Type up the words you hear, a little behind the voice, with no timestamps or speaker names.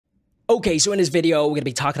Okay, so in this video, we're gonna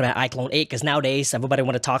be talking about iclone 8 because nowadays everybody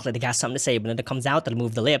want to talk like they got something to say, but then it comes out, they'll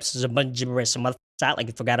move the lips. There's a bunch of gibberish, some motherfuckers out like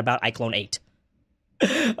you forgot about iclone 8.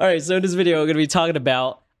 Alright, so in this video, we're gonna be talking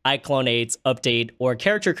about iclone 8's update or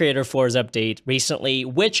character creator 4's update recently,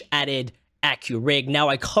 which added accurig. Now,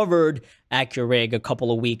 I covered accurig a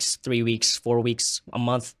couple of weeks, 3 weeks, 4 weeks, a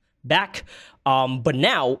month back, but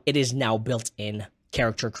now it is now built in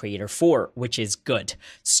character creator 4, which is good.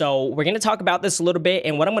 So we're going to talk about this a little bit,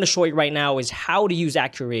 and what I'm going to show you right now is how to use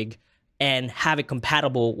accurig and have it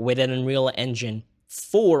compatible with an Unreal Engine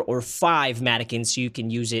 4 or 5 mannequin so you can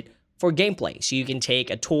use it for gameplay. So you can take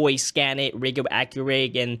a toy, scan it, rig it with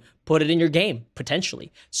accurig, and put it in your game,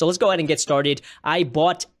 potentially. So let's go ahead and get started. I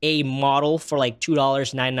bought a model for like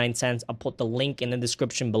 $2.99. I'll put the link in the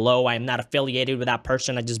description below. I am not affiliated with that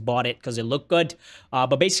person. I just bought it because it looked good.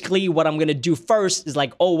 But basically, what I'm going to do first is,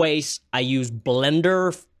 like always, I use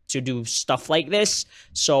Blender to do stuff like this.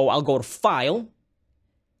 So I'll go to File,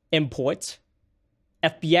 Import,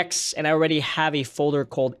 FBX, and I already have a folder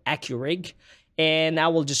called accurig. And I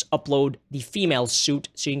will just upload the female suit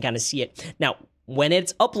so you can kind of see it. Now, when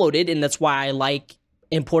it's uploaded, and that's why I like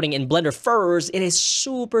importing in Blender first, it is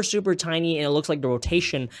super, super tiny, and it looks like the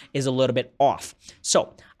rotation is a little bit off.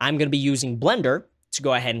 So I'm going to be using Blender to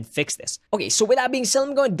go ahead and fix this. Okay, so with that being said,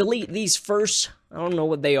 I'm going to delete these first. I don't know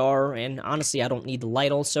what they are, and honestly, I don't need the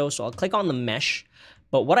light also, so I'll click on the mesh.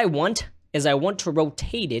 But what I want is I want to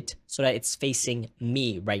rotate it so that it's facing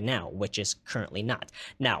me right now, which is currently not.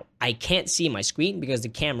 Now, I can't see my screen because the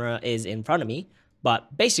camera is in front of me,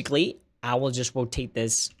 but basically, I will just rotate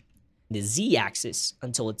this, the Z-axis,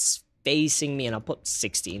 until it's facing me, and I'll put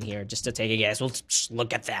 60 in here just to take a guess. Well, just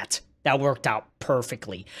look at that. That worked out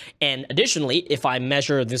perfectly. And additionally, if I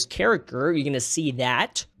measure this character, you're gonna see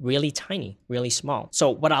that really tiny, really small. So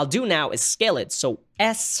what I'll do now is scale it. So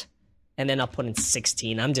S, and then I'll put in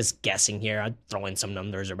 16. I'm just guessing here. I'm throwing some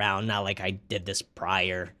numbers around, not like I did this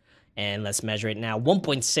prior. And let's measure it now.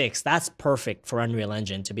 1.6. That's perfect for Unreal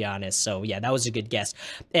Engine, to be honest. So yeah, that was a good guess.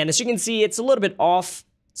 And as you can see, it's a little bit off.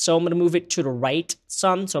 So I'm going to move it to the right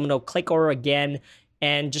some. So I'm going to click over again.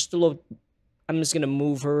 And just a little, I'm just going to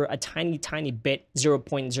move her a tiny, tiny bit,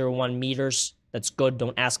 0.01 meters. That's good.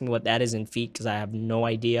 Don't ask me what that is in feet because I have no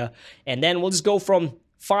idea. And then we'll just go from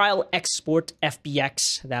File, Export,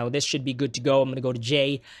 FBX. Now this should be good to go. I'm going to go to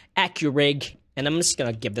J, accurig, and I'm just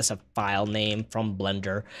going to give this a file name from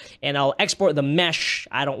Blender. And I'll export the mesh.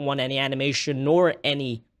 I don't want any animation nor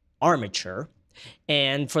any armature.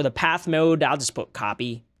 And for the path mode, I'll just put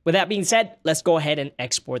copy. With that being said, let's go ahead and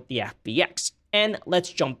export the FBX. And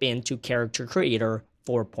let's jump into Character Creator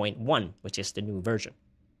 4.1, which is the new version.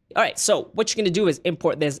 All right, so what you're going to do is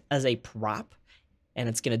import this as a prop. And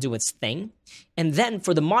it's going to do its thing. And then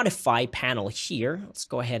for the modify panel here, let's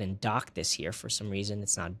go ahead and dock this here. For some reason,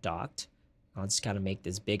 it's not docked. I'll just kind of make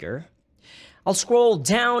this bigger. I'll scroll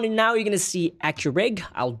down, and now you're going to see accurig.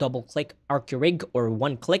 I'll double click accurig, or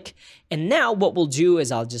one click. And now what we'll do is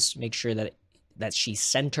I'll just make sure that she's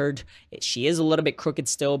centered. She is a little bit crooked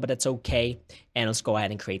still, but it's okay. And let's go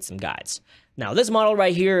ahead and create some guides. Now, this model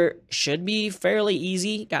right here should be fairly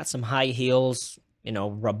easy. Got some high heels, you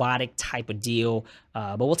know, robotic type of deal,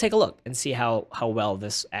 but we'll take a look and see how well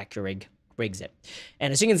this accurig rigs it.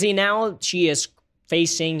 And as you can see now, she is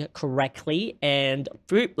facing correctly, and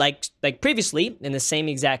like previously, in the same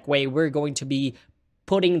exact way, we're going to be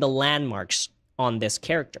putting the landmarks on this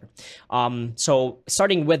character. So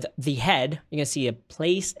starting with the head, you're gonna see a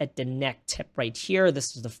place at the neck tip right here.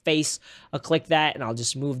 This is the face. I'll click that, and I'll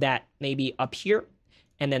just move that maybe up here,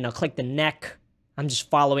 and then I'll click the neck. I'm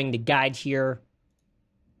just following the guide here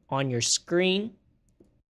on your screen.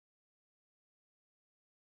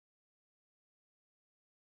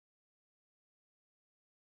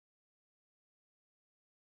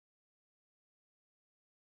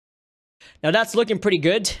 Now that's looking pretty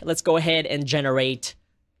good. Let's go ahead and generate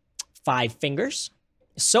 5 fingers.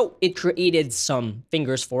 So it created some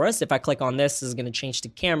fingers for us. If I click on this, this is going to change the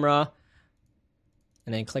camera.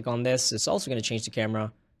 And then click on this, it's also going to change the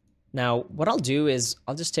camera. Now what I'll do is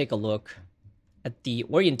I'll just take a look at the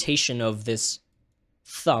orientation of this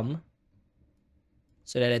thumb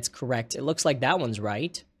so that it's correct. It looks like that one's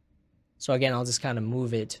right. So again, I'll just kind of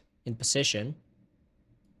move it in position.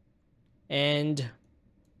 And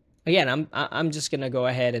again, I'm just going to go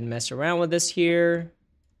ahead and mess around with this here.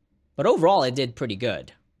 But overall, it did pretty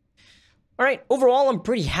good. All right, overall, I'm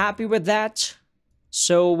pretty happy with that.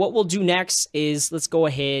 So what we'll do next is let's go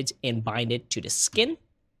ahead and bind it to the skin.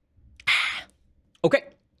 Okay,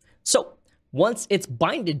 so once it's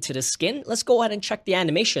binded to the skin, let's go ahead and check the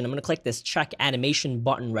animation. I'm going to click this check animation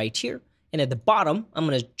button right here. And at the bottom, I'm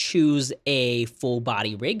going to choose a full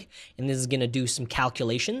body rig. And this is going to do some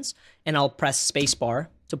calculations. And I'll press spacebar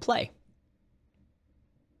to play.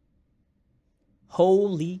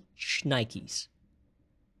 Holy shnikes.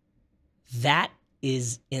 That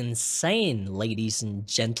is insane, ladies and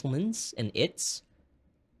gentlemen, and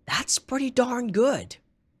that's pretty darn good.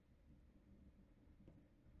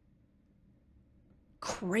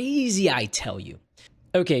 Crazy, I tell you.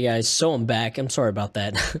 Okay, guys, so I'm back. I'm sorry about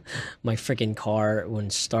that. My freaking car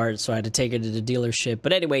wouldn't start, so I had to take it to the dealership.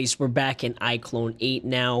 But anyways, we're back in iClone 8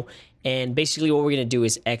 now, and basically what we're going to do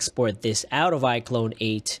is export this out of iClone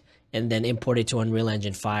 8 and then import it to Unreal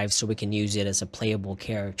Engine 5 so we can use it as a playable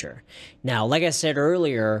character. Now, like I said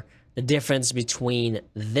earlier, the difference between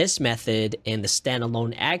this method and the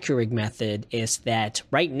standalone accurig method is that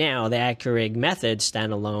right now, the accurig method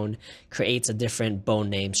standalone creates a different bone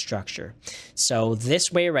name structure. So this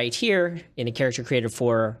way right here in a character creator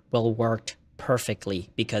 4 will work perfectly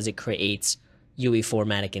because it creates UE4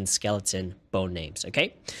 mannequin skeleton bone names,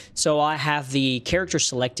 okay? So I have the character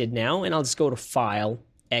selected now, and I'll just go to File,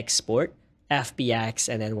 Export, FBX,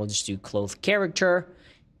 and then we'll just do Clothed Character.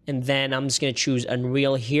 And then I'm just going to choose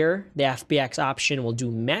Unreal here. The FBX option will do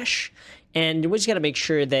Mesh. And we're just going to make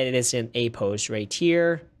sure that it is in A pose right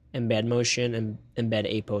here. Embed motion and embed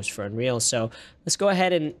A pose for Unreal. So let's go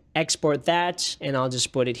ahead and export that. And I'll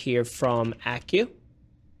just put it here from Accu.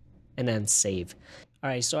 And then save. All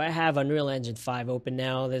right, so I have Unreal Engine 5 open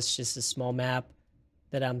now. This is just a small map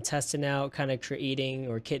that I'm testing out, kind of creating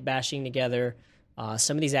or kit bashing together.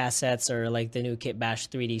 Some of these assets are like the new Kit Bash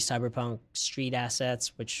 3D Cyberpunk Street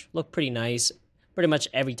assets, which look pretty nice. Pretty much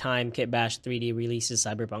every time Kit Bash 3D releases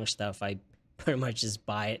Cyberpunk stuff, I pretty much just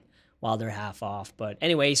buy it while they're half off. But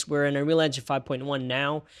anyways, we're in Unreal Engine 5.1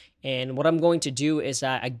 now, and what I'm going to do is,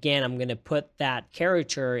 again, I'm going to put that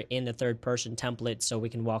character in the third-person template so we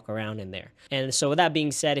can walk around in there. And so with that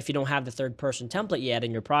being said, if you don't have the third-person template yet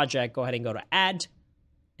in your project, go ahead and go to Add,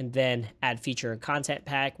 and then add feature content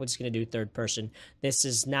pack, which is going to do third person. This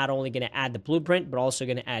is not only going to add the blueprint, but also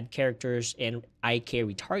going to add characters and IK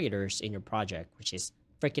retargeters in your project, which is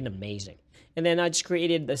freaking amazing. And then I just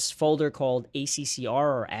created this folder called ACCR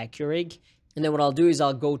or accurig. And then what I'll do is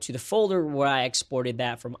I'll go to the folder where I exported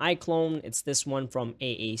that from iClone. It's this one from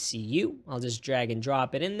AACU. I'll just drag and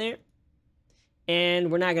drop it in there.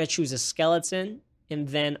 And we're not going to choose a skeleton. And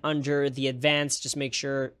then under the advanced, just make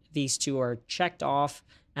sure these two are checked off.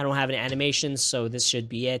 I don't have any animations, so this should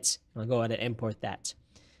be it. I'll go ahead and import that.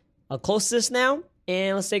 I'll close this now,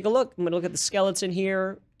 and let's take a look. I'm going to look at the skeleton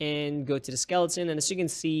here and go to the skeleton. And as you can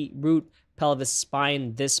see, root, pelvis,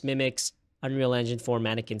 spine, this mimics Unreal Engine 4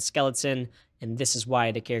 mannequin skeleton. And this is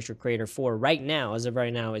why the character creator 4 right now, as of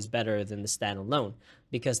right now, is better than the standalone.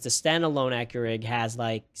 Because the standalone accurig has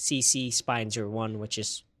like CC spine 01, which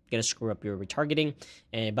is going to screw up your retargeting.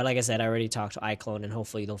 But like I said, I already talked to iClone, and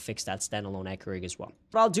hopefully they'll fix that standalone accurig as well.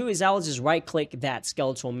 What I'll do is I'll just right-click that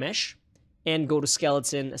skeletal mesh and go to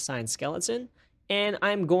Skeleton, Assign Skeleton. And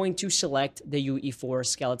I'm going to select the UE4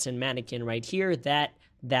 skeleton mannequin right here, that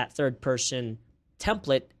third-person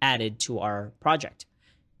template added to our project.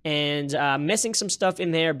 And I'm missing some stuff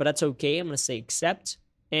in there, but that's okay. I'm going to say Accept,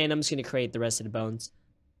 and I'm just going to create the rest of the bones.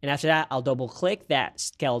 And after that, I'll double-click that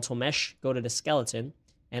skeletal mesh, go to the skeleton,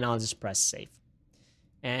 and I'll just press Save.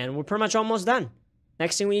 And we're pretty much almost done.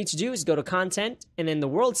 Next thing we need to do is go to Content, and in the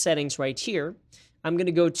World Settings right here, I'm going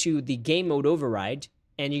to go to the Game Mode Override,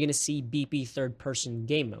 and you're going to see BP Third Person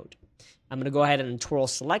Game Mode. I'm going to go ahead and twirl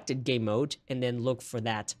Selected Game Mode, and then look for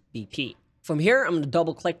that BP. From here, I'm going to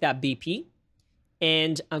double-click that BP,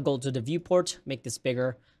 and I'll go to the Viewport, make this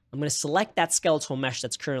bigger. I'm going to select that skeletal mesh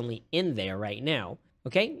that's currently in there right now.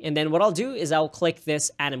 Okay, and then what I'll do is I'll click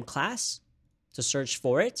this Atom Class to search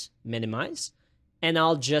for it, minimize, and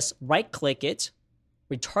I'll just right-click it,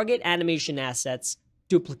 retarget animation assets,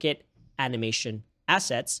 duplicate animation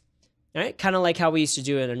assets. All right, kind of like how we used to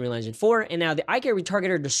do it in Unreal Engine 4. And now the IK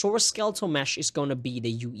retargeter, the source skeletal mesh is going to be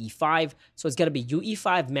the UE5. So it's going to be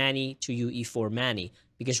UE5 Manny to UE4 Manny.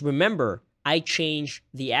 Because remember, I changed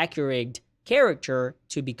the accurig character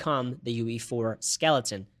to become the UE4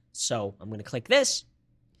 skeleton. So I'm going to click this.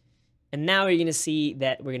 And now you're going to see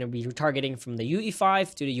that we're going to be retargeting from the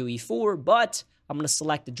UE5 to the UE4, but I'm going to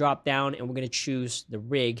select the drop down and we're going to choose the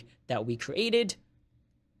rig that we created.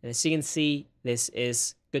 And as you can see, this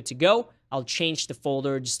is good to go. I'll change the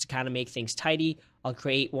folder just to kind of make things tidy. I'll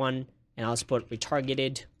create one and I'll just put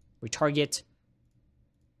retargeted, retarget,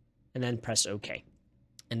 and then press OK.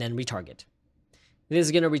 And then retarget. This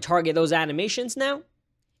is going to retarget those animations now.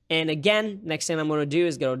 And again, next thing I'm going to do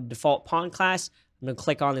is go to default pawn class. I'm going to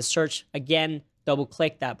click on the search again, double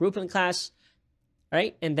click that blueprint class. All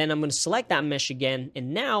right, and then I'm going to select that mesh again,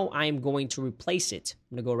 and now I'm going to replace it.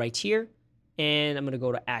 I'm going to go right here, and I'm going to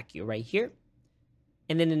go to accurig right here.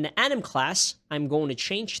 And then in the anim class, I'm going to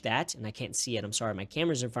change that, and I can't see it. I'm sorry, my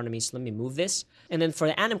camera's in front of me, so let me move this. And then for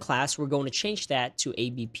the anim class, we're going to change that to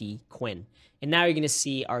ABP Quinn. And now you're going to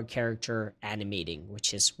see our character animating,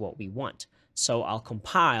 which is what we want. So I'll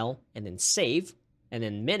compile and then save and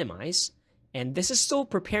then minimize. And this is still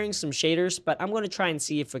preparing some shaders, but I'm going to try and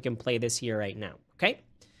see if we can play this here right now. Okay,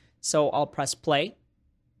 so I'll press play.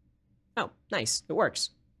 Oh, nice, it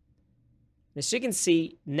works. As you can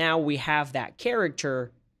see, now we have that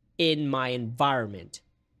character in my environment.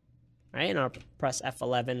 All right, and I'll press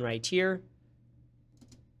F11 right here.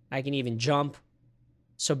 I can even jump.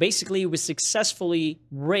 So basically, we successfully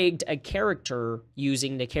rigged a character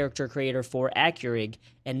using the character creator for accurig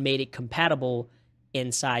and made it compatible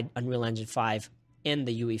inside Unreal Engine 5 in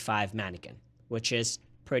the UE5 mannequin, which is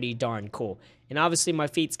pretty darn cool. And obviously, my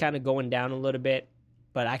feet's kind of going down a little bit,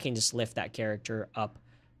 but I can just lift that character up,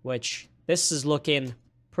 which... this is looking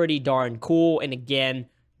pretty darn cool. And again,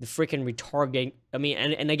 the freaking retargeting,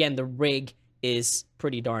 and again, the rig is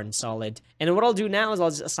pretty darn solid. And then what I'll do now is I'll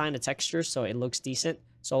just assign a texture so it looks decent.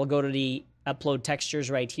 So I'll go to the upload textures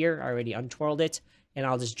right here. I already untwirled it. And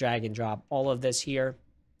I'll just drag and drop all of this here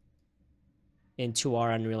into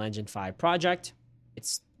our Unreal Engine 5 project.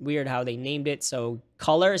 It's weird how they named it. So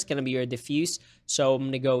color is going to be your diffuse. So I'm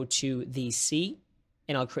going to go to the C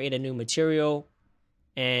and I'll create a new material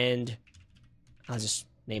and I'll just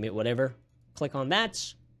name it whatever. Click on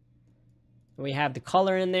that. And we have the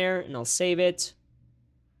color in there, and I'll save it.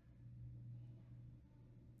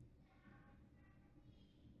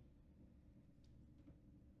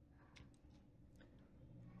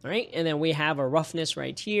 All right, and then we have a roughness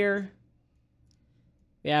right here.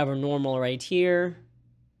 We have a normal right here.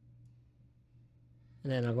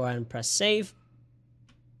 And then I'll go ahead and press save.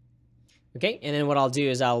 Okay, and then what I'll do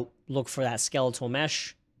is I'll look for that skeletal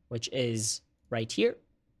mesh, which is right here.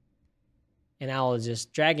 And I'll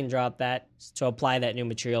just drag and drop that to apply that new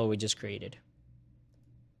material we just created.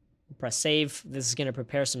 Press save. This is going to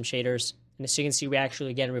prepare some shaders. And as you can see, we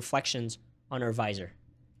actually get reflections on her visor.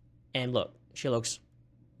 And look, she looks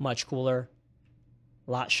much cooler,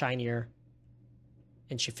 a lot shinier,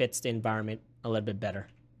 and she fits the environment a little bit better.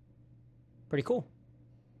 Pretty cool.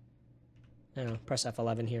 I don't know, press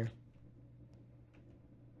F11 here.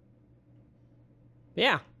 But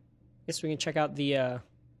yeah, I guess we can check out the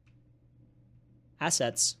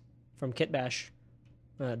assets from Kitbash.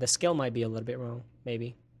 The scale might be a little bit wrong,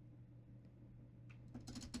 maybe.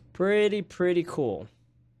 Pretty cool.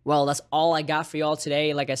 Well, that's all I got for y'all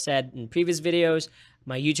today. Like I said in previous videos,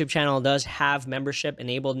 my YouTube channel does have membership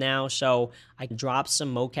enabled now, so I can drop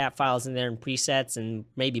some mocap files in there and presets and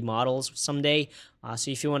maybe models someday.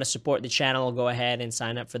 So if you want to support the channel, go ahead and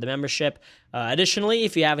sign up for the membership. Additionally,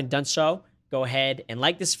 if you haven't done so, go ahead and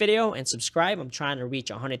like this video and subscribe. I'm trying to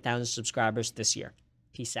reach 100,000 subscribers this year.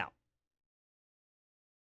 Peace out.